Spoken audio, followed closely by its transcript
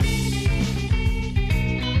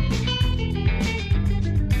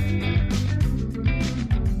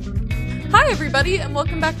everybody, and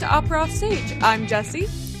welcome back to Opera Off Stage. I'm Jessie.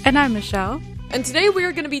 And I'm Michelle. And today we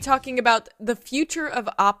are going to be talking about the future of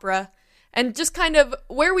opera and just kind of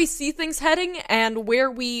where we see things heading and where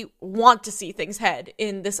we want to see things head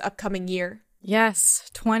in this upcoming year. Yes,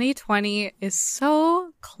 2020 is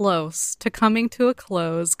so close to coming to a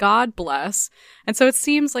close. God bless. And so it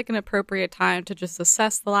seems like an appropriate time to just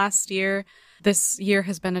assess the last year. This year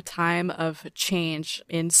has been a time of change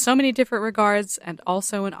in so many different regards and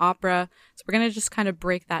also in opera. So we're going to just kind of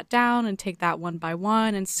break that down and take that one by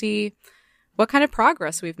one and see what kind of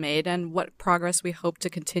progress we've made and what progress we hope to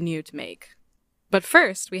continue to make. But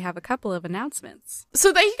first, we have a couple of announcements.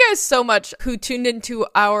 So thank you guys so much who tuned into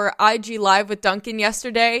our IG Live with Duncan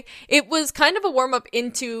yesterday. It was kind of a warm-up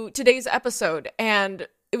into today's episode, and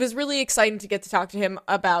it was really exciting to get to talk to him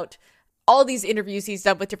about all these interviews he's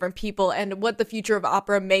done with different people and what the future of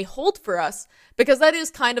opera may hold for us, because that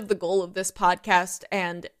is kind of the goal of this podcast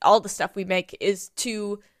and all the stuff we make is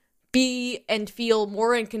to be and feel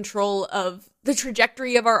more in control of the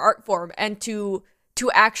trajectory of our art form and to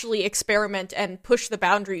actually experiment and push the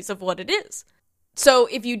boundaries of what it is. So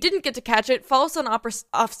if you didn't get to catch it, follow us on Opera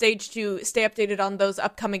Offstage to stay updated on those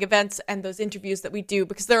upcoming events and those interviews that we do,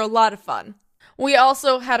 because they're a lot of fun. We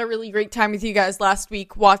also had a really great time with you guys last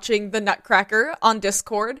week watching The Nutcracker on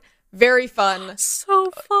Discord. Very fun. So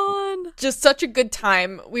fun. Just such a good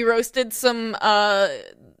time. We roasted some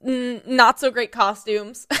not so great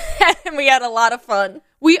costumes and we had a lot of fun.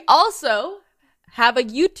 We also have a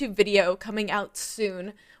YouTube video coming out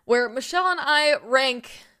soon where Michelle and I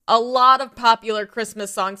rank a lot of popular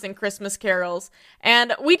Christmas songs and Christmas carols,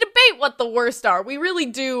 and we debate what the worst are. We really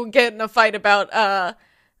do get in a fight about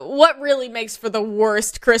what really makes for the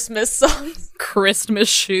worst Christmas songs. Christmas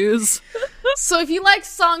shoes. So if you like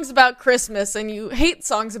songs about Christmas and you hate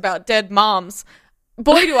songs about dead moms,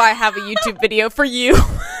 boy do I have a YouTube video for you.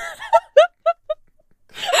 I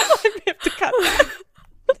have to cut that.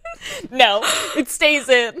 No, it stays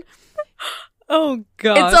in. Oh,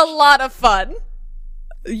 gosh. It's a lot of fun.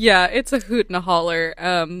 Yeah, it's a hoot and a holler.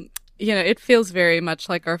 It feels very much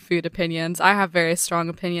like our food opinions. I have very strong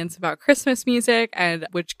opinions about Christmas music and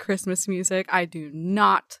which Christmas music I do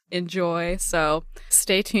not enjoy. So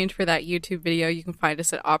stay tuned for that YouTube video. You can find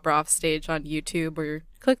us at Opera Offstage on YouTube or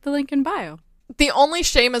click the link in bio. The only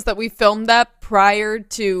shame is that we filmed that prior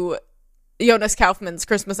to Jonas Kaufmann's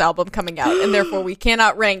Christmas album coming out, and therefore we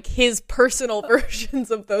cannot rank his personal versions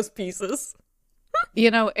of those pieces.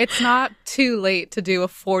 It's not too late to do a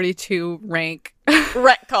 42 rank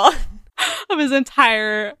retcon of his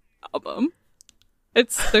entire album.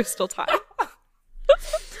 There's still time.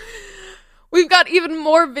 We've got even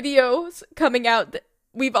more videos coming out.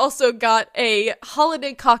 We've also got a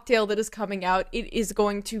holiday cocktail that is coming out. It is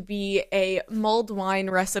going to be a mulled wine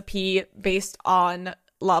recipe based on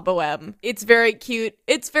La Boheme. It's very cute,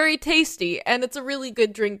 it's very tasty, and it's a really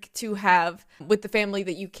good drink to have with the family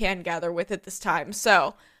that you can gather with at this time.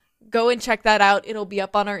 So go and check that out. It'll be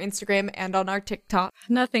up on our Instagram and on our TikTok.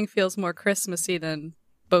 Nothing feels more Christmassy than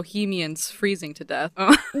Bohemians freezing to death.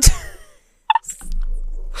 The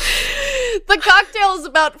cocktail is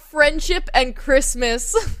about friendship and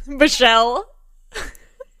Christmas, Michelle.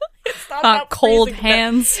 It's not about cold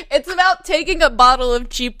hands. It's about taking a bottle of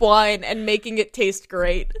cheap wine and making it taste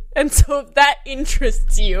great. And so if that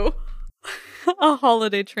interests you, a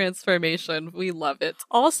holiday transformation. We love it.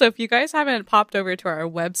 Also, if you guys haven't popped over to our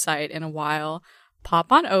website in a while,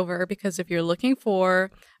 pop on over, because if you're looking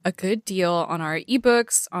for a good deal on our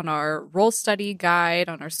ebooks, on our role study guide,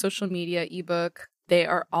 on our social media ebook, they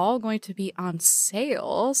are all going to be on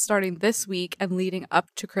sale starting this week and leading up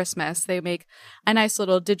to Christmas. They make a nice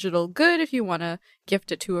little digital good if you want to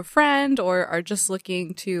gift it to a friend or are just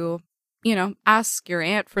looking to, ask your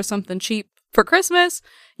aunt for something cheap for Christmas.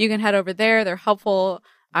 You can head over there. They're helpful.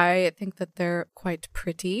 I think that they're quite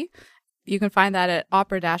pretty. You can find that at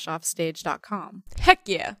opera-offstage.com. Heck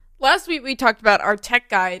yeah. Last week we talked about our tech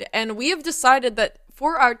guide, and we have decided that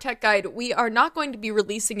for our tech guide, we are not going to be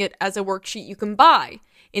releasing it as a worksheet you can buy.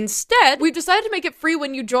 Instead, we've decided to make it free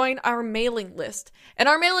when you join our mailing list. And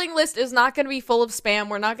our mailing list is not going to be full of spam.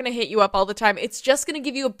 We're not going to hit you up all the time. It's just going to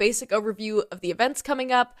give you a basic overview of the events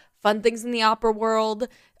coming up, fun things in the opera world,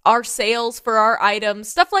 our sales for our items,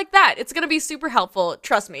 stuff like that. It's going to be super helpful.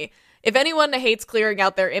 Trust me. If anyone hates clearing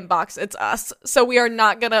out their inbox, it's us. So we are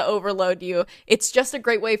not going to overload you. It's just a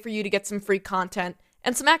great way for you to get some free content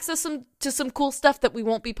and some access to some cool stuff that we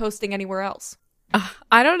won't be posting anywhere else.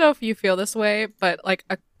 I don't know if you feel this way, but like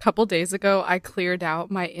a couple days ago, I cleared out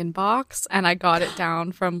my inbox and I got it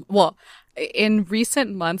down from, in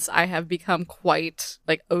recent months, I have become quite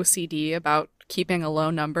like OCD about keeping a low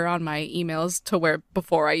number on my emails to where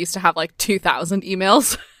before I used to have like 2,000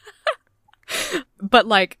 emails. But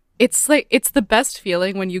like it's the best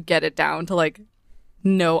feeling when you get it down to like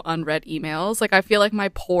no unread emails. Like I feel like my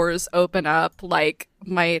pores open up, like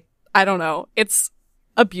I don't know. It's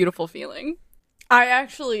a beautiful feeling. I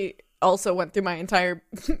actually also went through my entire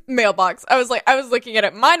mailbox. I was looking at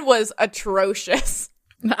it. Mine was atrocious.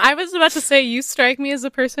 I was about to say, you strike me as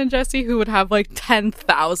a person, Jesse, who would have like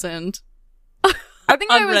 10,000. I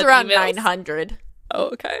think I was around emails. 900.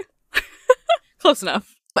 Oh, okay. Close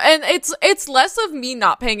enough. And it's less of me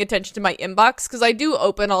not paying attention to my inbox, because I do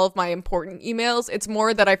open all of my important emails. It's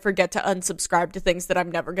more that I forget to unsubscribe to things that I'm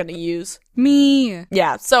never going to use. Me.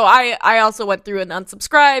 Yeah, so I also went through and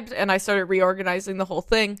unsubscribed, and I started reorganizing the whole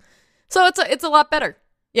thing. So it's a lot better.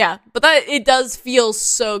 Yeah, but it does feel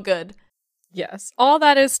so good. Yes. All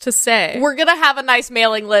that is to say, We're going to have a nice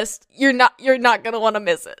mailing list. You're not going to want to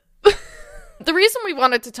miss it. The reason we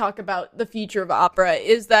wanted to talk about the future of opera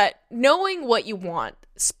is that knowing what you want,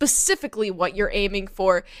 specifically what you're aiming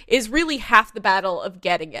for, is really half the battle of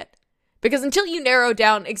getting it. Because until you narrow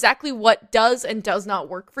down exactly what does and does not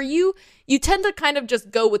work for you, you tend to kind of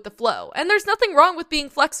just go with the flow. And there's nothing wrong with being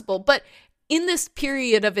flexible, but in this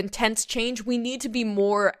period of intense change, we need to be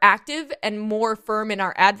more active and more firm in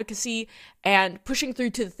our advocacy and pushing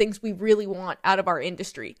through to the things we really want out of our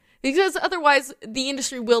industry. Because otherwise, the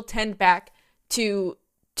industry will tend back to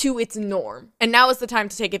its norm. And now is the time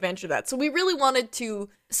to take advantage of that. So we really wanted to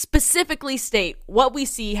specifically state what we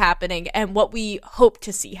see happening and what we hope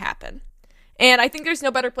to see happen. And I think there's no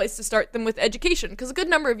better place to start than with education, because a good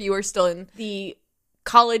number of you are still in the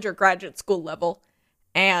college or graduate school level.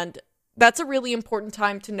 And that's a really important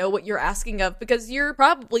time to know what you're asking of, because you're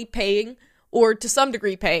probably paying, or to some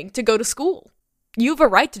degree paying, to go to school. You have a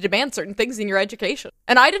right to demand certain things in your education.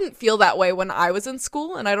 And I didn't feel that way when I was in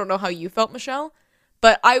school, and I don't know how you felt, Michelle,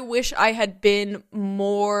 but I wish I had been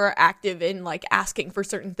more active in like asking for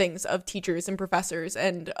certain things of teachers and professors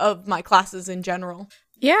and of my classes in general.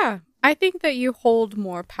 Yeah, I think that you hold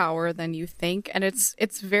more power than you think, and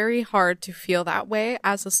it's very hard to feel that way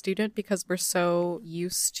as a student because we're so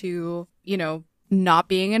used to, not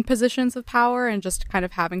being in positions of power and just kind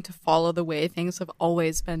of having to follow the way things have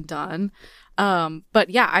always been done. But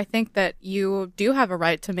yeah, I think that you do have a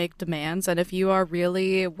right to make demands, and if you are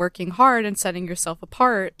really working hard and setting yourself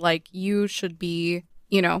apart, like you should be,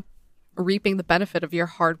 reaping the benefit of your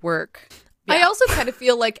hard work. Yeah. I also kind of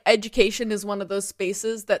feel like education is one of those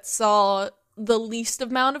spaces that saw the least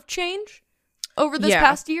amount of change over this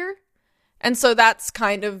past year. And so that's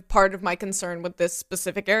kind of part of my concern with this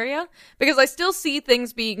specific area, because I still see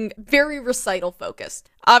things being very recital focused.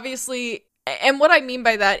 Obviously, and what I mean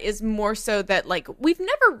by that is more so that like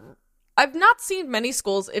I've not seen many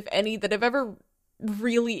schools, if any, that have ever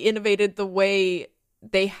really innovated the way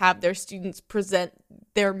they have their students present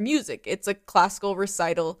their music. It's a classical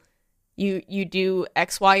recital. You do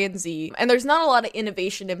X, Y, and Z, and there's not a lot of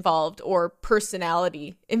innovation involved or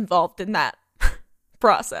personality involved in that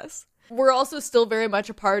process. We're also still very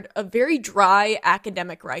much a part of very dry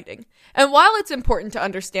academic writing. And while it's important to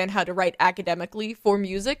understand how to write academically for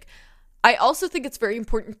music, I also think it's very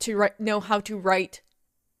important to know how to write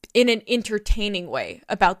in an entertaining way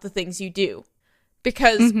about the things you do.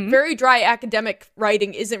 Because very dry academic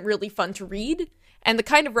writing isn't really fun to read. And the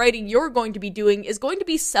kind of writing you're going to be doing is going to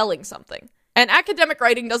be selling something. And academic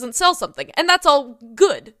writing doesn't sell something. And that's all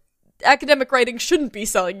good. Academic writing shouldn't be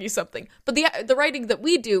selling you something. But the writing that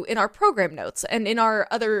we do in our program notes and in our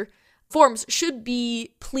other forms should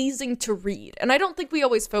be pleasing to read. And I don't think we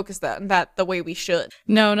always focus on that the way we should.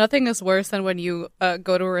 No, nothing is worse than when you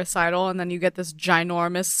go to a recital and then you get this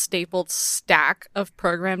ginormous stapled stack of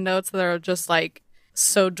program notes that are just like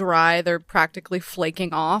so dry they're practically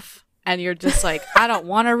flaking off. And you're just like, I don't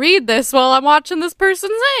want to read this while I'm watching this person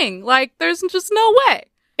sing. Like, there's just no way.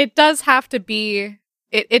 It does have to be,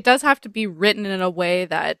 it does have to be written in a way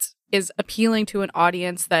that is appealing to an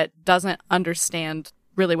audience that doesn't understand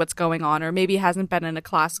really what's going on, or maybe hasn't been in a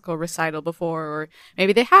classical recital before, or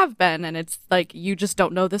maybe they have been, and it's like, you just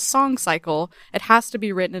don't know this song cycle. It has to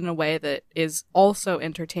be written in a way that is also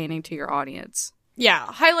entertaining to your audience. Yeah,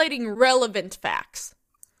 highlighting relevant facts.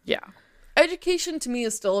 Yeah. Education to me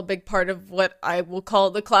is still a big part of what I will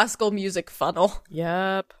call the classical music funnel.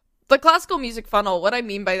 Yep. The classical music funnel, what I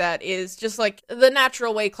mean by that is just like the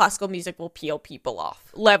natural way classical music will peel people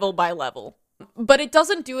off, level by level. But it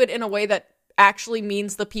doesn't do it in a way that actually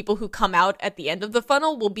means the people who come out at the end of the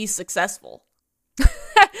funnel will be successful.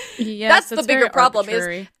 Yes, that's the bigger problem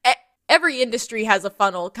arbitrary. Is every industry has a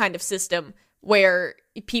funnel kind of system where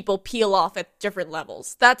people peel off at different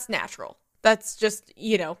levels. That's natural. That's just,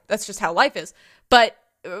 that's just how life is. But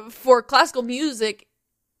for classical music,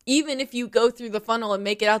 even if you go through the funnel and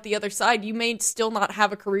make it out the other side, you may still not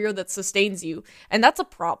have a career that sustains you. And that's a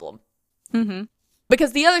problem. Mm-hmm.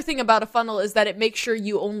 Because the other thing about a funnel is that it makes sure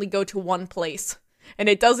you only go to one place. And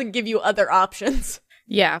it doesn't give you other options.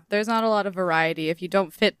 Yeah, there's not a lot of variety. If you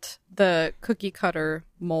don't fit the cookie cutter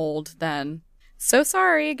mold, then so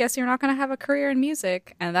sorry, guess you're not going to have a career in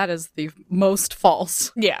music. And that is the most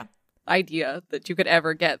false idea that you could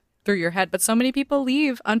ever get through your head. But so many people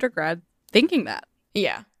leave undergrad thinking that.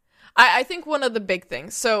 Yeah. I think one of the big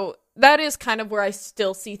things, so that is kind of where I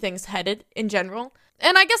still see things headed in general.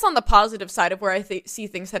 And I guess on the positive side of where I see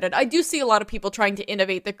things headed, I do see a lot of people trying to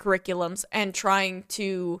innovate the curriculums and trying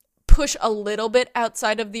to push a little bit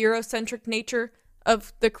outside of the Eurocentric nature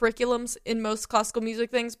of the curriculums in most classical music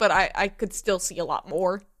things, but I could still see a lot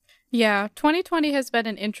more. Yeah, 2020 has been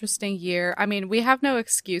an interesting year. I mean, we have no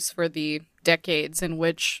excuse for the decades in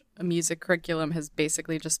which a music curriculum has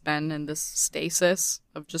basically just been in this stasis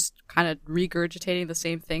of just kind of regurgitating the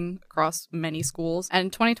same thing across many schools.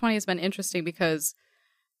 And 2020 has been interesting because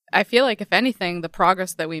I feel like, if anything, the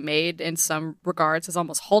progress that we made in some regards has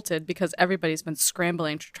almost halted because everybody's been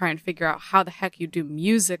scrambling to try and figure out how the heck you do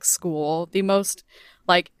music school, the most,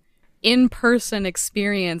 in-person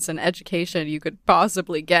experience and education you could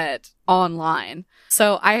possibly get online.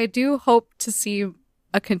 So I do hope to see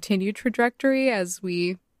a continued trajectory as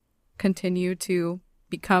we continue to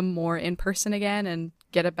become more in-person again and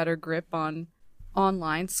get a better grip on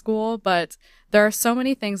online school. But there are so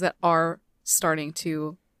many things that are starting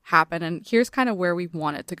to happen, and here's kind of where we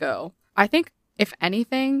want it to go. I think, if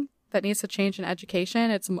anything, that needs to change in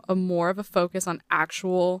education, it's more of a focus on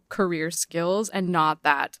actual career skills and not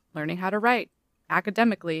that learning how to write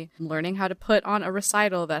academically, learning how to put on a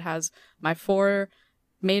recital that has my 4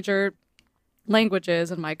 major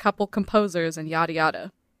languages and my couple composers and yada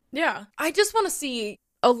yada. Yeah. I just want to see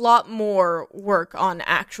a lot more work on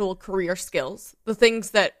actual career skills, the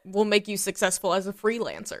things that will make you successful as a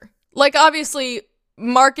freelancer. Obviously,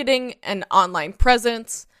 marketing and online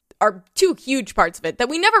presence are 2 huge parts of it that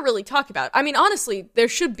we never really talk about. I mean, honestly, there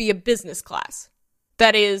should be a business class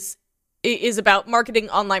that is about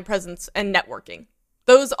marketing, online presence, and networking.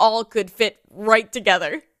 Those all could fit right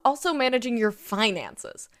together. Also, managing your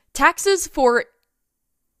finances. Taxes for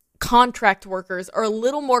contract workers are a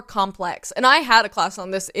little more complex. And I had a class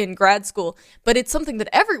on this in grad school, but it's something that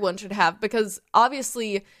everyone should have because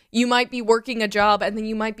obviously you might be working a job and then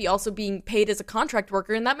you might be also being paid as a contract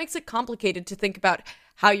worker, and that makes it complicated to think about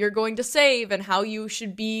how you're going to save and how you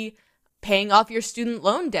should be paying off your student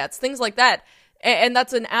loan debts, things like that. And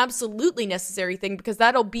that's an absolutely necessary thing because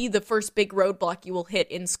that'll be the first big roadblock you will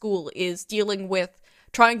hit in school, is dealing with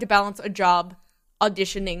trying to balance a job,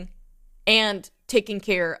 auditioning, and taking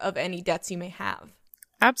care of any debts you may have.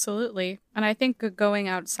 Absolutely. And I think going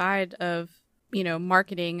outside of,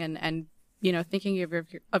 marketing and thinking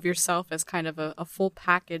of yourself as kind of a full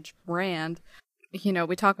package brand,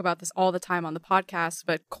 we talk about this all the time on the podcast,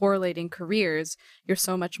 but correlating careers, you're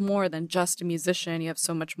so much more than just a musician. You have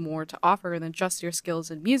so much more to offer than just your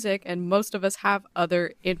skills in music. And most of us have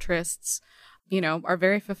other interests, are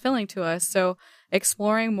very fulfilling to us. So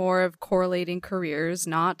exploring more of correlating careers,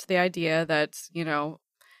 not the idea that,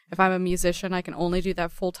 if I'm a musician, I can only do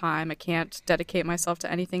that full time. I can't dedicate myself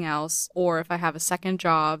to anything else. Or if I have a second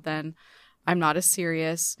job, then I'm not as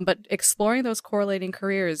serious. But exploring those correlating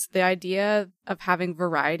careers, the idea of having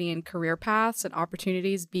variety in career paths and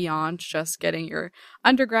opportunities beyond just getting your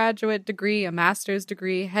undergraduate degree, a master's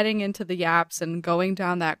degree, heading into the yaps and going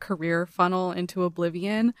down that career funnel into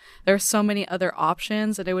oblivion. There are so many other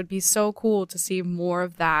options, and it would be so cool to see more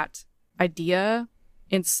of that idea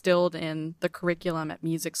instilled in the curriculum at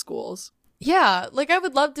music schools. Yeah, I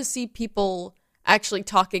would love to see people actually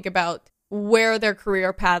talking about where their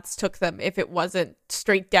career paths took them if it wasn't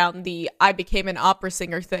straight down the I became an opera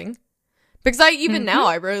singer thing. Because now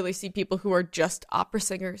I rarely see people who are just opera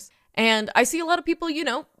singers. And I see a lot of people,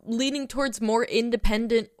 leaning towards more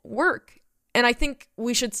independent work. And I think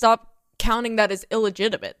we should stop counting that as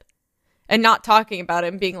illegitimate and not talking about it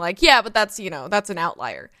and being like, yeah, but that's an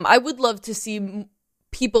outlier. I would love to see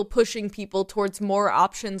people pushing people towards more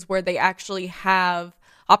options where they actually have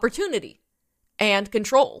opportunity and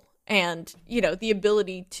control. And, the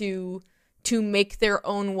ability to make their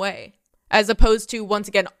own way, as opposed to, once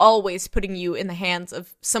again, always putting you in the hands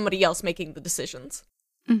of somebody else making the decisions.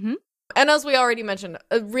 Mm-hmm. And as we already mentioned,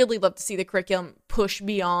 I'd really love to see the curriculum push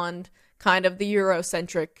beyond kind of the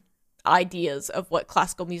Eurocentric ideas of what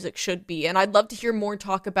classical music should be. And I'd love to hear more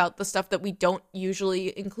talk about the stuff that we don't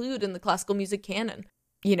usually include in the classical music canon.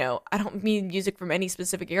 I don't mean music from any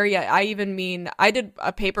specific area. I even mean, I did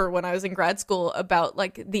a paper when I was in grad school about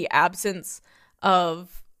like the absence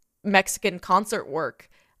of Mexican concert work,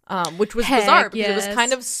 which was bizarre because it was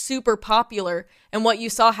kind of super popular. And what you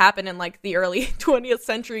saw happen in like the early 20th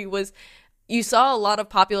century was you saw a lot of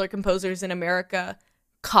popular composers in America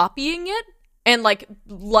copying it and like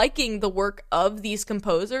liking the work of these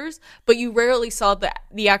composers, but you rarely saw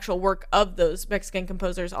the actual work of those Mexican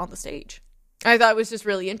composers on the stage. I thought it was just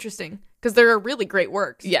really interesting because there are really great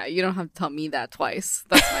works. Yeah, you don't have to tell me that twice.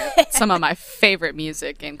 That's some of my favorite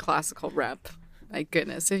music in classical rep. My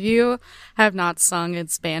goodness. If you have not sung in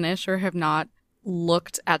Spanish or have not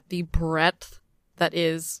looked at the breadth that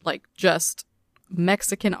is like just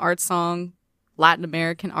Mexican art song, Latin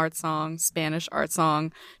American art song, Spanish art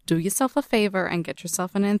song, do yourself a favor and get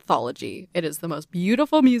yourself an anthology. It is the most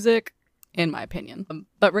beautiful music, in my opinion.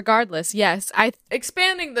 But regardless, yes,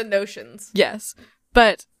 expanding the notions. Yes,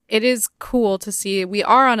 but it is cool to see. We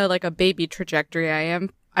are on a baby trajectory.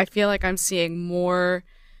 I feel like I'm seeing more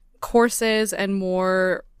courses and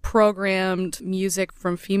more programmed music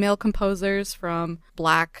from female composers, from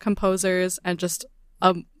Black composers, and just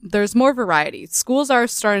there's more variety. Schools are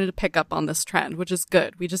starting to pick up on this trend, which is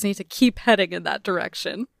good. We just need to keep heading in that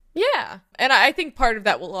direction. Yeah, and I think part of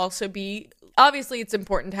that will also be, obviously it's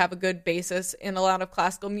important to have a good basis in a lot of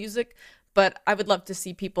classical music, but I would love to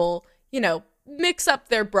see people, mix up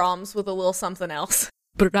their Brahms with a little something else.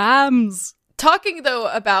 Brahms! Talking, though,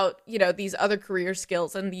 about, these other career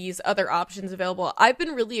skills and these other options available, I've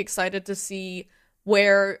been really excited to see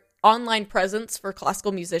where online presence for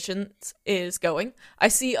classical musicians is going. I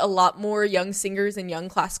see a lot more young singers and young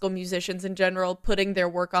classical musicians in general putting their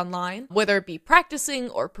work online, whether it be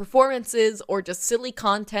practicing or performances or just silly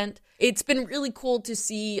content. It's been really cool to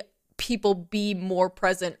see people be more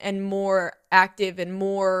present and more active and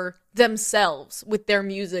more themselves with their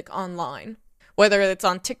music online. Whether it's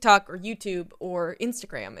on TikTok or YouTube or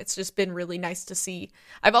Instagram, it's just been really nice to see.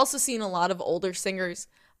 I've also seen a lot of older singers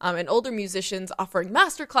and older musicians offering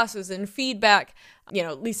masterclasses and feedback.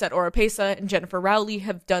 Lisette Oropesa and Jennifer Rowley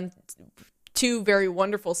have done 2 very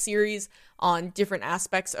wonderful series on different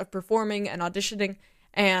aspects of performing and auditioning.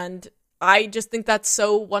 And I just think that's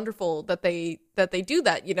so wonderful that they do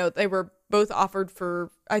that. They were both offered for,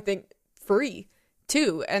 I think, free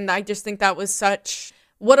too. And I just think that was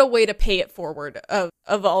what a way to pay it forward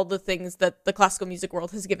of all the things that the classical music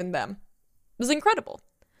world has given them. It was incredible.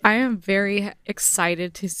 I am very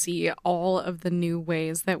excited to see all of the new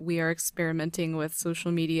ways that we are experimenting with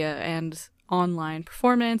social media and online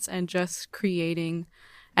performance and just creating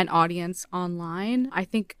an audience online. I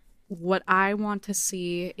think what I want to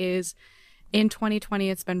see is in 2020,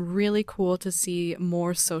 it's been really cool to see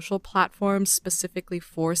more social platforms specifically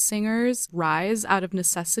for singers rise out of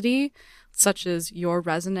necessity, such as Your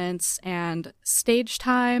Resonance and Stage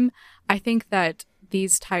Time. I think that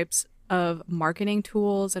these types of marketing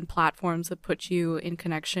tools and platforms that put you in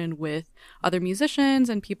connection with other musicians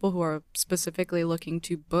and people who are specifically looking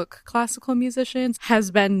to book classical musicians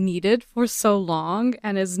has been needed for so long,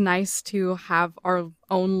 and is nice to have our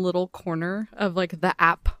own little corner of the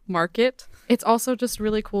app market. It's also just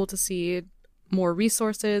really cool to see more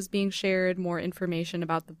resources being shared, more information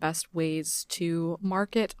about the best ways to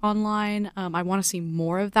market online. I want to see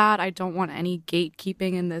more of that. I don't want any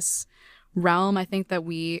gatekeeping in this realm. I think that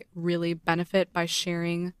we really benefit by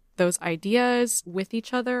sharing those ideas with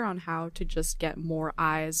each other on how to just get more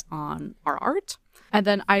eyes on our art. And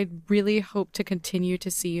then I really hope to continue to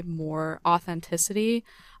see more authenticity.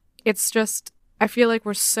 It's just, I feel like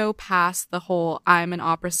we're so past the whole I'm an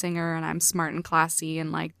opera singer and I'm smart and classy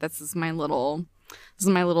and this is my little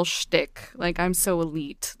shtick. I'm so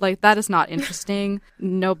elite. That is not interesting.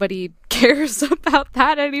 Nobody cares about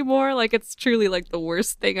that anymore. It's truly the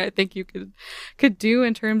worst thing I think you could do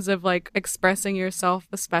in terms of expressing yourself,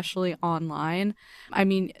 especially online. I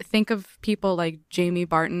mean, think of people like Jamie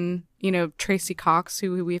Barton, Tracy Cox,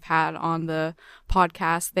 who we've had on the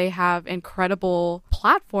podcast. They have incredible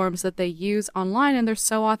platforms that they use online, and they're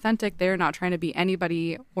so authentic. They're not trying to be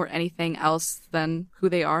anybody or anything else than who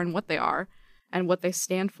they are and what they are and what they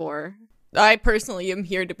stand for. I personally am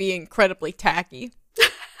here to be incredibly tacky.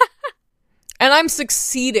 And I'm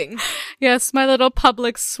succeeding. Yes, my little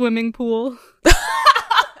public swimming pool.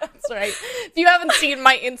 That's right. If you haven't seen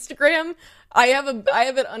my Instagram, I have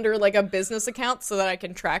it under a business account so that I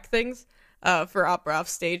can track things for Opera Off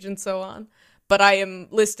Stage and so on. But I am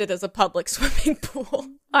listed as a public swimming pool.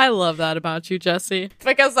 I love that about you, Jessie.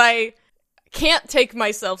 Because I can't take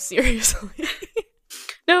myself seriously.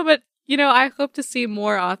 No, but I hope to see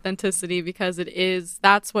more authenticity because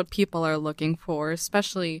that's what people are looking for,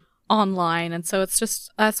 especially online. And so it's just,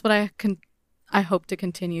 that's what I hope to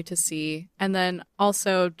continue to see. And then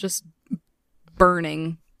also just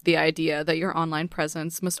burning the idea that your online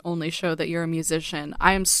presence must only show that you're a musician.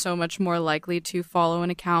 I am so much more likely to follow an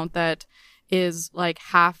account that is like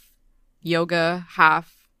half yoga,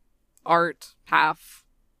 half art, half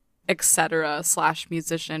etc. /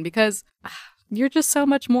 musician, because you're just so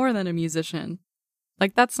much more than a musician.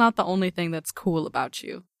 Like, that's not the only thing that's cool about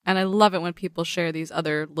you. And I love it when people share these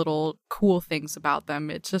other little cool things about them.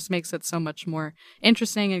 It just makes it so much more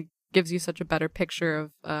interesting and gives you such a better picture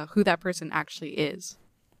of who that person actually is.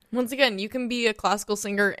 Once again, you can be a classical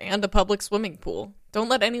singer and a public swimming pool. Don't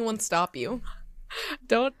let anyone stop you.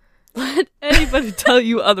 Don't let anybody tell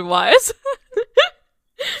you otherwise.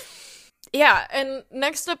 Yeah, and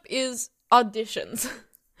next up is auditions,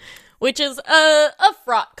 which is a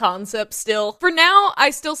fraught concept still. For now, I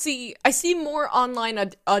see more online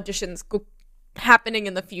auditions happening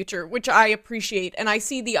in the future, which I appreciate, and I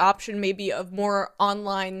see the option maybe of more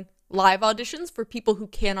online live auditions for people who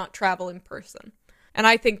cannot travel in person. And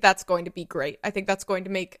I think that's going to be great. I think that's going to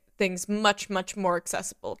make things much, much more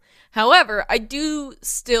accessible. However, I do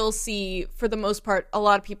still see, for the most part, a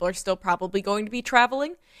lot of people are still probably going to be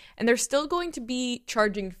traveling, and they're still going to be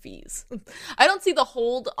charging fees. I don't see the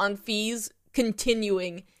hold on fees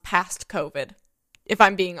continuing past COVID, if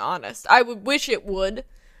I'm being honest. I would wish it would,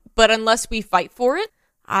 but unless we fight for it,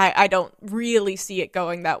 I don't really see it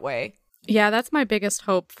going that way. Yeah, that's my biggest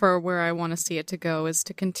hope for where I want to see it to go, is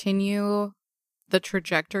to continue the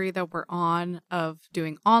trajectory that we're on of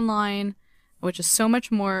doing online, which is so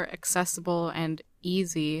much more accessible and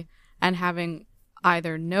easy, and having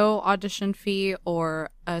either no audition fee or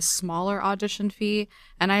a smaller audition fee.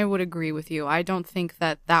 And I would agree with you. I don't think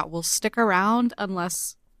that will stick around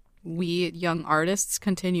unless we young artists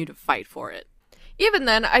continue to fight for it. Even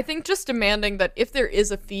then, I think just demanding that if there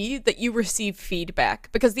is a fee, that you receive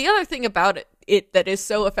feedback. Because the other thing about it that is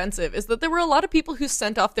so offensive is that there were a lot of people who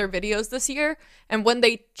sent off their videos this year, and when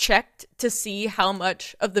they checked to see how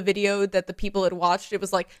much of the video that the people had watched, it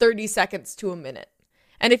was like 30 seconds to a minute.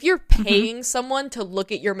 And if you're paying someone to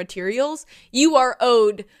look at your materials, you are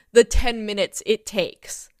owed the 10 minutes it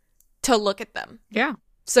takes to look at them. Yeah.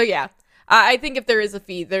 So yeah. I think if there is a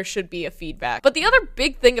fee, there should be a feedback. But the other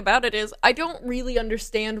big thing about it is I don't really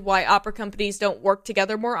understand why opera companies don't work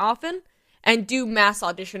together more often and do mass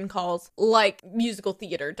audition calls like musical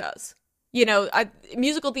theater does. You know,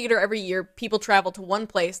 musical theater every year, people travel to one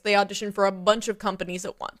place, they audition for a bunch of companies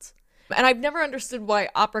at once. And I've never understood why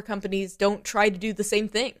opera companies don't try to do the same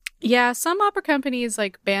thing. Yeah, some opera companies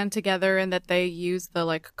like band together and that they use the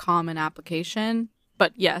like common application.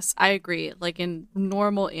 But yes, I agree. Like in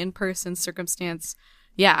normal in-person circumstance,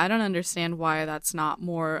 yeah, I don't understand why that's not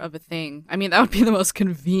more of a thing. I mean, that would be the most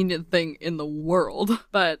convenient thing in the world.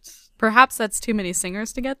 But perhaps that's too many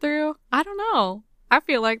singers to get through. I don't know. I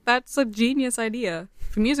feel like that's a genius idea.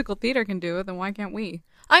 If musical theater can do it, then why can't we?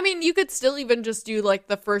 I mean, you could still even just do like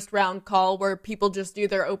the first round call where people just do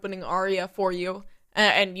their opening aria for you,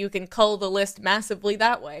 and you can cull the list massively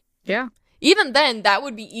that way. Yeah. Even then, that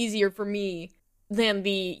would be easier for me than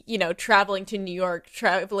the, traveling to New York,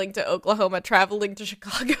 traveling to Oklahoma, traveling to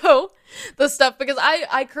Chicago, the stuff, because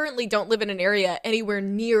I currently don't live in an area anywhere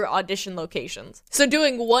near audition locations. So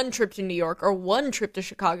doing one trip to New York or one trip to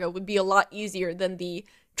Chicago would be a lot easier than the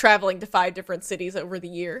traveling to 5 different cities over the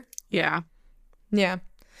year. Yeah. Yeah.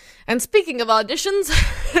 And speaking of auditions,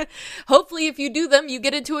 hopefully if you do them, you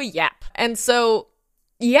get into a YAP. And so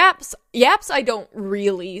Yaps I don't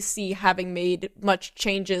really see having made much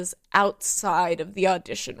changes outside of the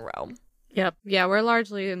audition realm. Yep. Yeah, we're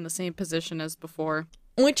largely in the same position as before.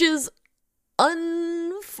 Which is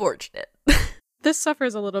unfortunate. This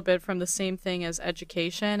suffers a little bit from the same thing as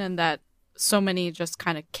education, and that so many just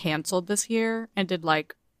kind of canceled this year and did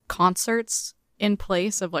like concerts in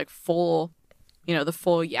place of like full, the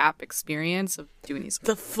full YAP experience of doing these.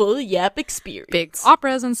 The full YAP experience. Big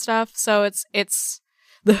operas and stuff. So it's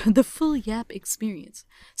the full YAP experience.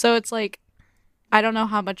 So it's like, I don't know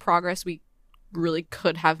how much progress we really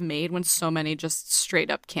could have made when so many just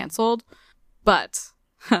straight up canceled, but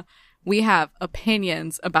we have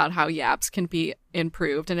opinions about how YAPs can be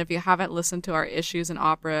improved. And if you haven't listened to our Issues in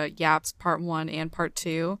Opera YAPs Part 1 and Part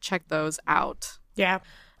 2, check those out. Yeah.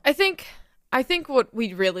 I think what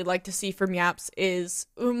we'd really like to see from YAPs is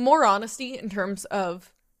more honesty in terms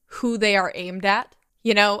of who they are aimed at.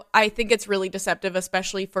 I think it's really deceptive,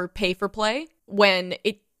 especially for pay for play, when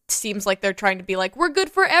it seems like they're trying to be like, we're good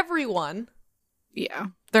for everyone. Yeah,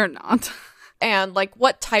 they're not. and like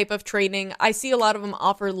what type of training. I see a lot of them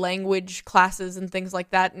offer language classes and things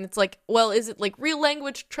like that, and it's like, well, is it like real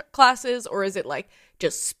language classes, or is it like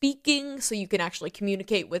just speaking so you can actually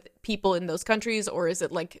communicate with people in those countries, or is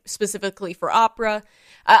it like specifically for opera?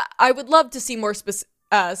 I would love to see more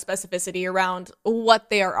specificity around what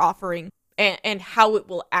they are offering and how it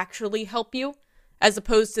will actually help you, as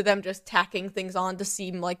opposed to them just tacking things on to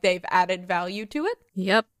seem like they've added value to it.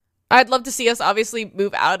 Yep. I'd love to see us obviously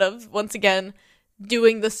move out of, once again,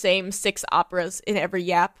 doing the same 6 operas in every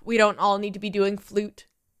Yap. We don't all need to be doing Flute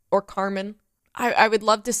or Carmen. I would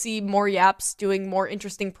love to see more Yaps doing more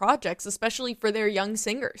interesting projects, especially for their young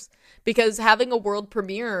singers, because having a world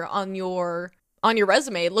premiere on your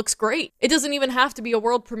resume looks great. It doesn't even have to be a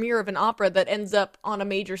world premiere of an opera that ends up on a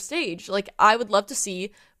major stage. Like, I would love to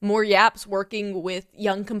see more Yaps working with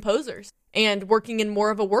young composers and working in more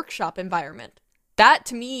of a workshop environment. That,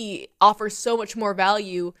 to me, offers so much more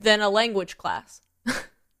value than a language class.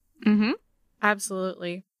 Mm-hmm.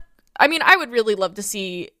 Absolutely. I mean, I would really love to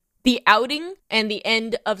see the outing and the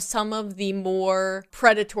end of some of the more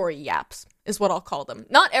predatory Yaps, is what I'll call them.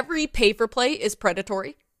 Not every pay-for-play is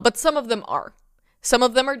predatory, but some of them are. Some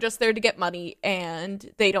of them are just there to get money,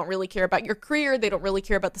 and they don't really care about your career, they don't really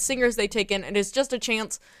care about the singers they take in, and it's just a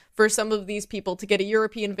chance for some of these people to get a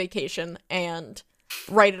European vacation and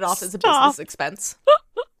write it off as a business expense.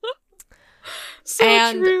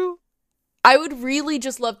 So true. I would really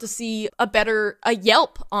just love to see a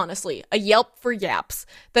Yelp, honestly, a Yelp for Yaps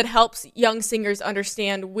that helps young singers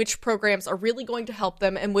understand which programs are really going to help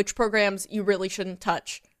them and which programs you really shouldn't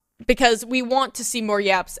touch. Because we want to see more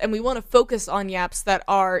Yaps, and we want to focus on Yaps that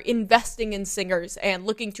are investing in singers and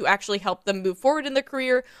looking to actually help them move forward in their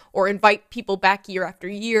career or invite people back year after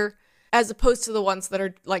year, as opposed to the ones that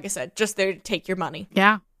are, like I said, just there to take your money.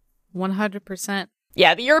 Yeah, 100%.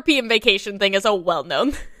 Yeah, the European vacation thing is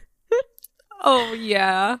well-known. Oh,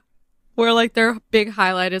 yeah. Where, like, their big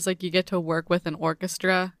highlight is, like, you get to work with an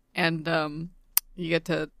orchestra, and you get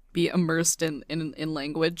to be immersed in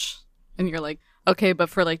language, and you're like, okay, but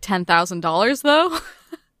for like $10,000 though?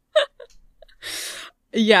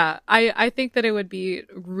 Yeah, I think that it would be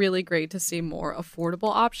really great to see more affordable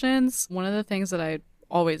options. One of the things that I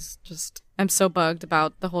always just am so bugged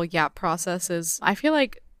about the whole Yap process is I feel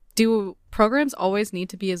like, do programs always need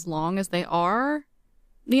to be as long as they are?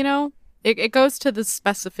 You know? It goes to the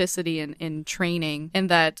specificity in training, in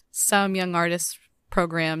that some young artist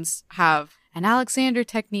programs have an Alexander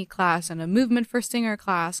technique class and a movement for singer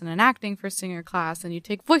class and an acting for singer class, and you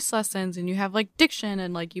take voice lessons and you have like diction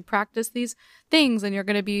and like you practice these things and you're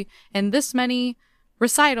going to be in this many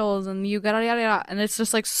recitals and you gotta yada yada, and it's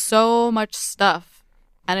just like so much stuff,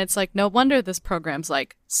 and it's like no wonder this program's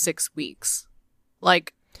like 6 weeks.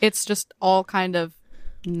 Like, it's just all kind of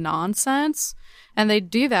nonsense. And they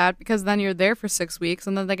do that because then you're there for 6 weeks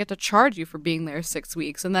and then they get to charge you for being there 6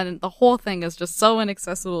 weeks. And then the whole thing is just so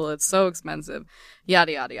inaccessible. It's so expensive.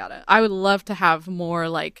 Yada, yada, yada. I would love to have more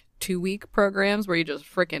like 2-week programs where you just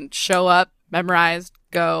freaking show up, memorize,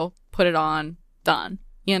 go, put it on, done.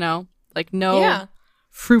 You know? Like no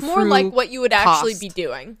frou-frou more like what you would actually cost. be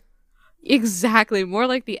doing. Exactly. More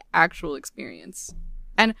like the actual experience.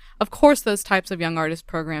 And of course those types of young artist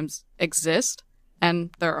programs exist.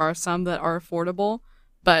 And there are some that are affordable,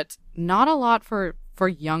 but not a lot for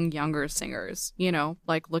younger singers, you know,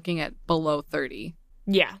 like looking at below 30.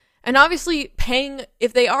 Yeah. And obviously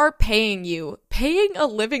if they are paying a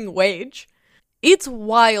living wage, it's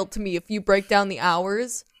wild to me if you break down the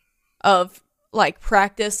hours of like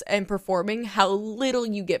practice and performing, how little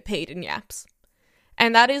you get paid in Yaps.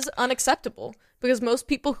 And that is unacceptable because most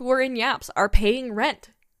people who are in Yaps are paying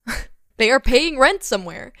rent. They are paying rent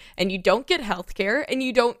somewhere, and you don't get healthcare, and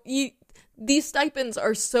these stipends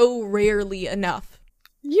are so rarely enough.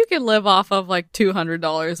 You can live off of like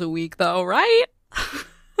 $200 a week though, right?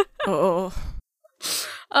 Oh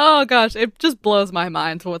gosh, it just blows my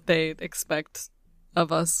mind what they expect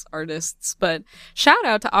of us artists. But shout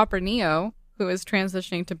out to Opera Neo, who is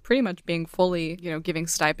transitioning to pretty much being fully, you know, giving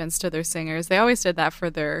stipends to their singers. They always did that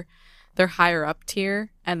for their higher up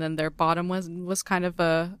tier, and then their bottom was kind of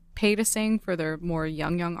a pay to sing for their more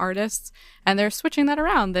young artists, and they're switching that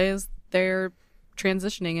around. They're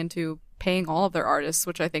transitioning into paying all of their artists,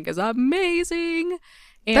 which I think is amazing.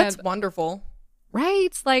 And that's wonderful. Right?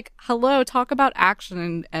 Like, hello, talk about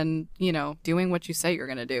action and you know, doing what you say you're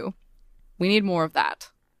gonna do. We need more of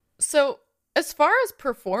that. So, as far as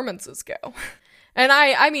performances go, and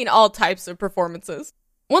I mean all types of performances,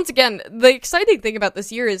 once again, the exciting thing about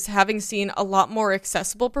this year is having seen a lot more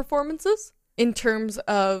accessible performances in terms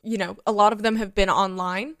of, you know, a lot of them have been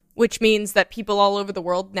online. which means that people all over the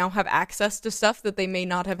world now have access to stuff that they may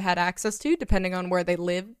not have had access to, depending on where they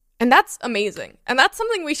live. And that's amazing. And that's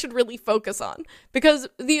something we should really focus on, because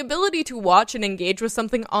the ability to watch and engage with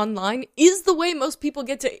something online is the way most people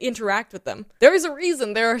get to interact with them. There is a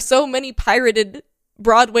reason there are so many pirated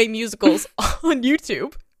Broadway musicals on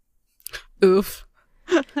YouTube. Oof.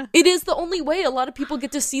 It is the only way a lot of people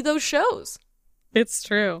get to see those shows. It's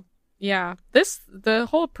true. Yeah. The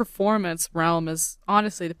whole performance realm is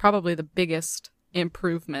honestly probably the biggest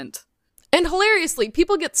improvement. And hilariously,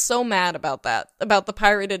 people get so mad about that, about the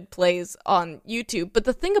pirated plays on YouTube. But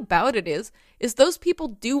the thing about it is those people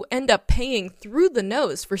do end up paying through the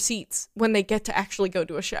nose for seats when they get to actually go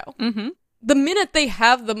to a show. Mm-hmm. The minute they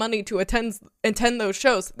have the money to attend those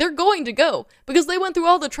shows, they're going to go, because they went through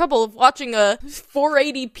all the trouble of watching a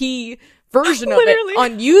 480p version of it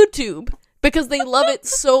on YouTube because they love it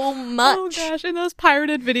so much. Oh gosh, in those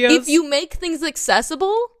pirated videos. If you make things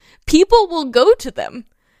accessible, people will go to them.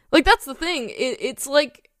 Like, that's the thing. It's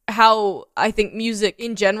like how I think music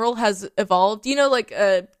in general has evolved. You know, like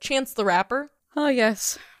Chance the Rapper? Oh,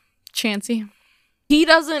 yes. Chancey. He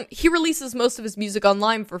releases most of his music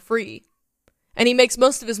online for free. And he makes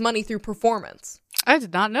most of his money through performance. I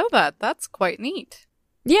did not know that. That's quite neat.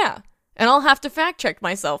 Yeah. And I'll have to fact check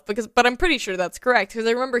myself, but I'm pretty sure that's correct, because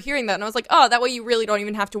I remember hearing that and I was like, oh, that way you really don't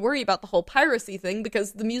even have to worry about the whole piracy thing,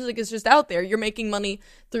 because the music is just out there. You're making money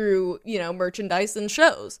through, merchandise and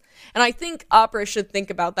shows. And I think opera should think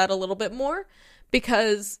about that a little bit more,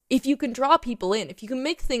 because if you can draw people in, if you can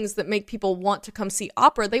make things that make people want to come see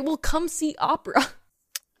opera, they will come see opera.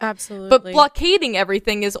 Absolutely. But blockading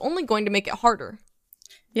everything is only going to make it harder.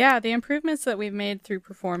 Yeah, the improvements that we've made through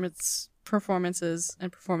performances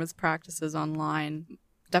and performance practices online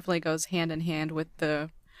definitely goes hand in hand with the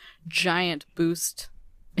giant boost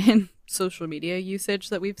in social media usage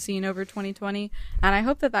that we've seen over 2020. And I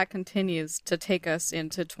hope that continues to take us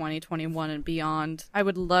into 2021 and beyond. I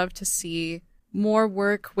would love to see more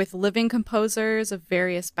work with living composers of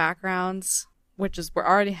various backgrounds, we're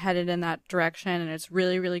already headed in that direction, and it's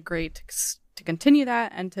really, really great to continue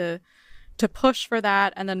that and to push for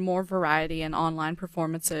that, and then more variety in online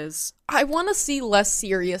performances. I want to see less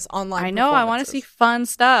serious online I know, I want to see fun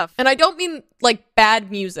stuff. And I don't mean like bad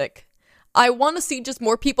music. I want to see just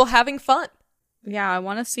more people having fun. Yeah, I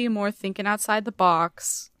want to see more thinking outside the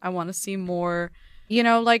box. I want to see more,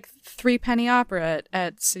 like Three Penny Opera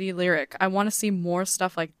at City Lyric. I want to see more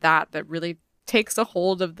stuff like that really takes a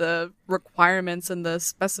hold of the requirements and the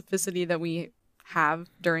specificity that we have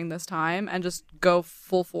during this time and just go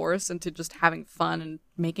full force into just having fun and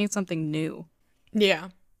making something new. Yeah.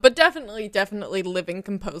 But definitely living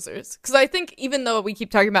composers. Because I think even though we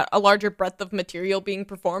keep talking about a larger breadth of material being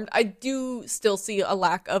performed, I do still see a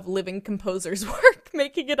lack of living composers' work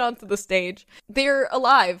making it onto the stage. They're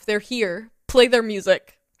alive. They're here. Play their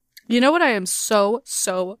music. You know what I am so,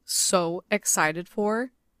 so, so excited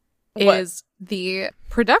for? Is the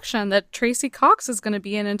production that Tracy Cox is going to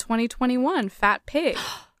be in 2021, Fat Pig.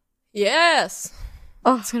 Yes.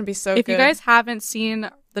 Oh, it's going to be so good. If you guys haven't seen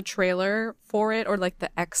the trailer for it or like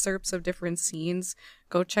the excerpts of different scenes,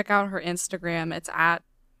 go check out her Instagram. It's at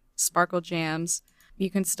Sparkle Jams. You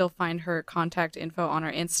can still find her contact info on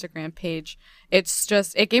her Instagram page. It's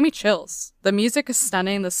just, it gave me chills. The music is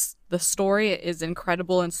stunning. The story is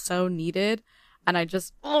incredible and so needed. And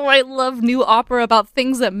I love new opera about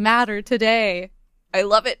things that matter today. I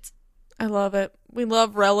love it. I love it. We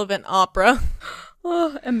love relevant opera.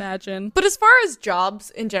 Oh, imagine. But as far as jobs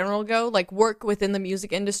in general go, like work within the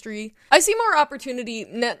music industry, I see more opportunity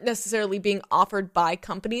not necessarily being offered by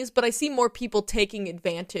companies, but I see more people taking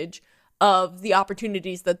advantage of the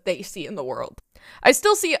opportunities that they see in the world. I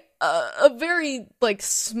still see a very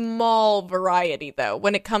small variety, though,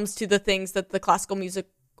 when it comes to the things that the classical music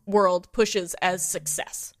world pushes as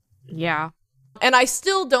success. Yeah. And I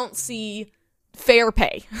still don't see fair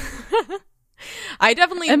pay. I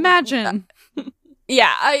definitely imagine.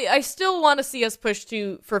 Yeah, I still want to see us push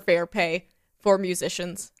for fair pay for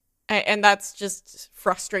musicians. And that's just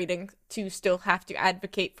frustrating to still have to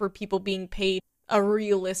advocate for people being paid a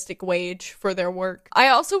realistic wage for their work. I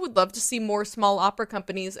also would love to see more small opera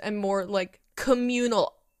companies and more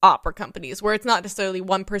communal opera companies where it's not necessarily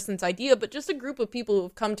one person's idea, but just a group of people who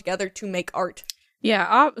have come together to make art.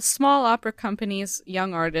 Yeah, small opera companies,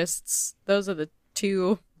 young artists, those are the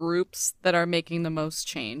two groups that are making the most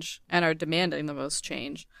change and are demanding the most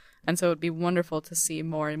change. And so it would be wonderful to see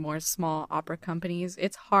more and more small opera companies.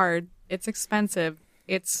 It's hard. It's expensive.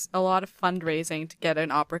 It's a lot of fundraising to get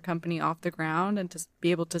an opera company off the ground and to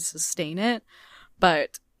be able to sustain it.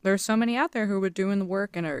 But there are so many out there who are doing the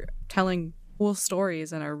work and are telling cool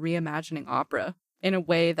stories and are reimagining opera. in a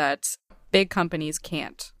way that big companies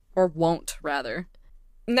can't, or won't, rather.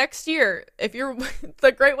 Next year, if you're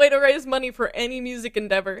the great way to raise money for any music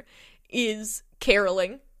endeavor is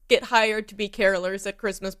caroling. Get hired to be carolers at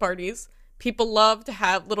Christmas parties. People love to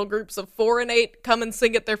have little groups of 4 and 8 come and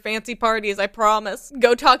sing at their fancy parties, I promise.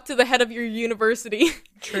 Go talk to the head of your university.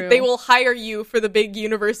 True. They will hire you for the big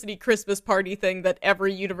university Christmas party thing that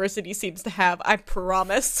every university seems to have, I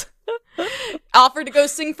promise. Offer to go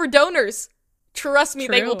sing for donors. Trust me,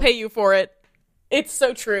 they will pay you for it. It's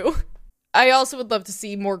so true. I also would love to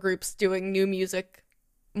see more groups doing new music.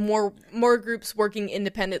 More groups working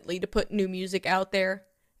independently to put new music out there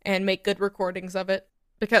and make good recordings of it.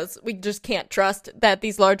 Because we just can't trust that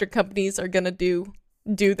these larger companies are gonna do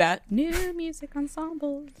that. New music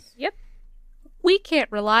ensembles. Yep. We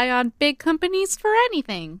can't rely on big companies for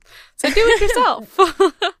anything. So do it yourself.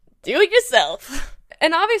 Do it yourself.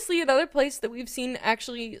 And obviously another place that we've seen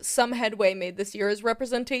actually some headway made this year is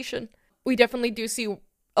representation. We definitely do see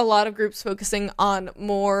a lot of groups focusing on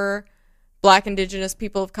more Black, Indigenous,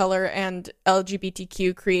 people of color, and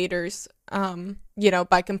LGBTQ creators,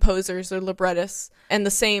 by composers or librettists. And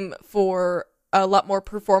the same for a lot more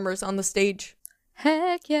performers on the stage.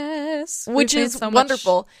 Heck yes. Which is so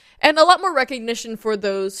wonderful. And a lot more recognition for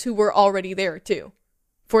those who were already there, too.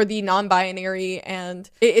 For the non-binary, and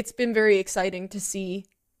it's been very exciting to see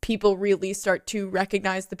people really start to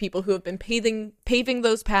recognize the people who have been paving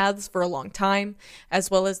those paths for a long time, as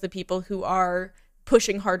well as the people who are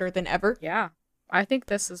pushing harder than ever. Yeah. I think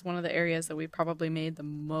this is one of the areas that we've probably made the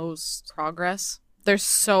most progress. There's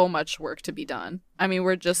so much work to be done. I mean,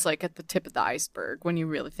 we're just like at the tip of the iceberg when you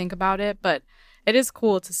really think about it, but it is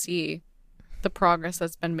cool to see the progress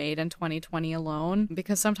that's been made in 2020 alone,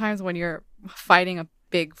 because sometimes when you're fighting a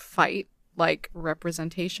big fight like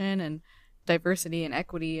representation and diversity and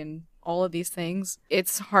equity and all of these things,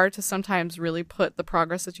 it's hard to sometimes really put the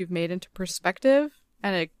progress that you've made into perspective,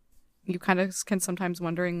 and you kind of can sometimes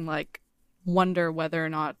wonder whether or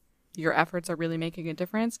not your efforts are really making a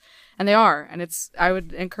difference. And they are. And I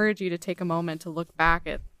would encourage you to take a moment to look back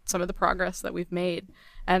at some of the progress that we've made.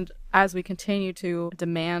 And as we continue to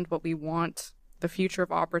demand what we want the future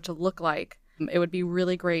of opera to look like, it would be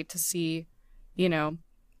really great to see,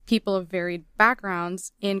 people of varied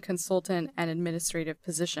backgrounds in consultant and administrative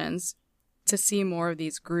positions, to see more of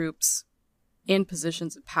these groups in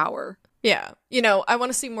positions of power. Yeah. I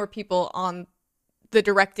want to see more people on the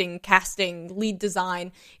directing, casting, lead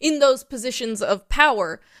design, in those positions of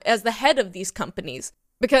power as the head of these companies.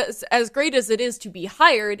 Because as great as it is to be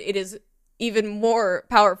hired, it is even more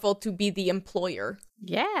powerful to be the employer.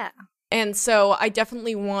 Yeah. And so I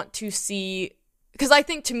definitely want to see, because I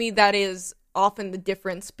think to me that is often the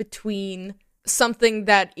difference between something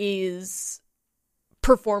that is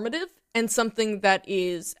performative and something that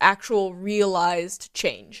is actual realized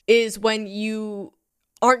change, is when you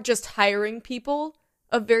aren't just hiring people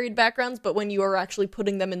of varied backgrounds, but when you are actually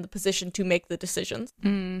putting them in the position to make the decisions.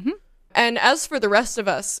 Mm-hmm. And as for the rest of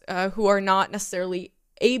us who are not necessarily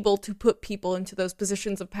able to put people into those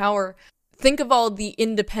positions of power, think of all the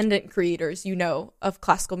independent creators of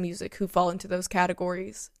classical music who fall into those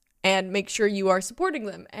categories, and make sure you are supporting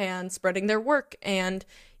them and spreading their work and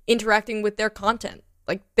interacting with their content.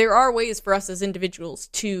 Like, there are ways for us as individuals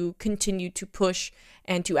to continue to push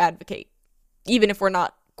and to advocate, even if we're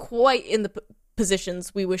not quite in the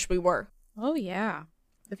positions we wish we were. Oh, yeah.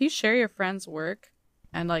 If you share your friend's work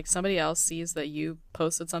and, somebody else sees that you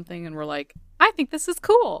posted something and we're like, I think this is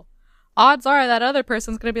cool, odds are that other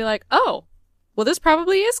person's going to be like, oh, well, this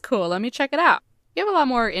probably is cool. Let me check it out. You have a lot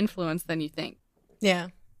more influence than you think. Yeah.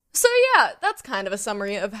 So, yeah, that's kind of a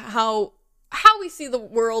summary of how we see the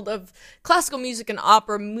world of classical music and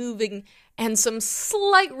opera moving, and some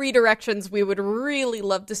slight redirections we would really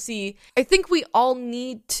love to see. I think we all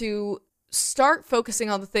need to start focusing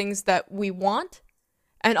on the things that we want,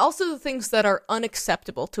 and also the things that are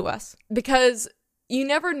unacceptable to us. Because you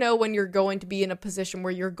never know when you're going to be in a position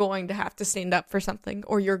where you're going to have to stand up for something,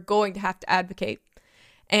 or you're going to have to advocate.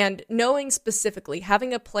 And knowing specifically,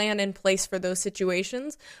 having a plan in place for those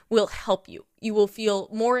situations will help you. You will feel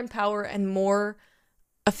more empowered and more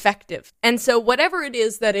effective. And so whatever it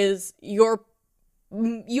is that is your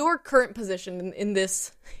current position in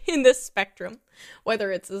this spectrum,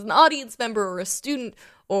 whether it's as an audience member or a student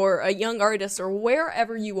or a young artist or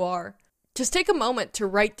wherever you are, just take a moment to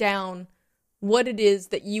write down what it is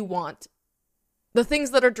that you want, the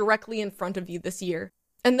things that are directly in front of you this year,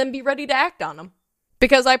 and then be ready to act on them.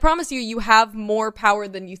 Because I promise you have more power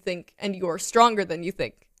than you think, and you're stronger than you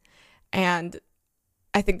think. And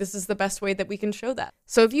I think this is the best way that we can show that.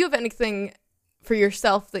 So if you have anything for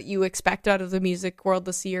yourself that you expect out of the music world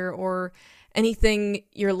this year, or anything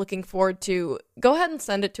you're looking forward to, go ahead and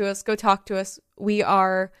send it to us. Go talk to us. We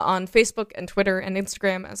are on Facebook and Twitter and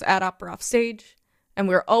Instagram as @OperaOffStage. And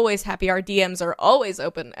we're always happy. Our DMs are always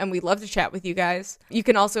open, and we love to chat with you guys. You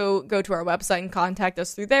can also go to our website and contact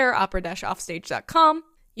us through there, opera-offstage.com.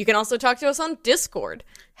 You can also talk to us on Discord.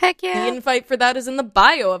 Heck yeah. The invite for that is in the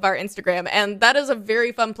bio of our Instagram, and that is a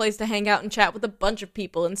very fun place to hang out and chat with a bunch of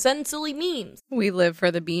people and send silly memes. We live for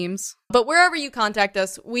the beams. But wherever you contact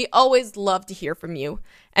us, we always love to hear from you.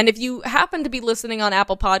 And if you happen to be listening on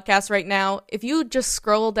Apple Podcasts right now, if you just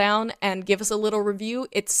scroll down and give us a little review,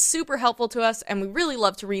 it's super helpful to us, and we really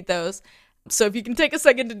love to read those. So if you can take a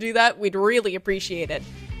second to do that, we'd really appreciate it.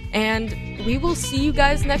 And we will see you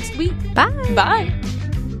guys next week. Bye. Bye.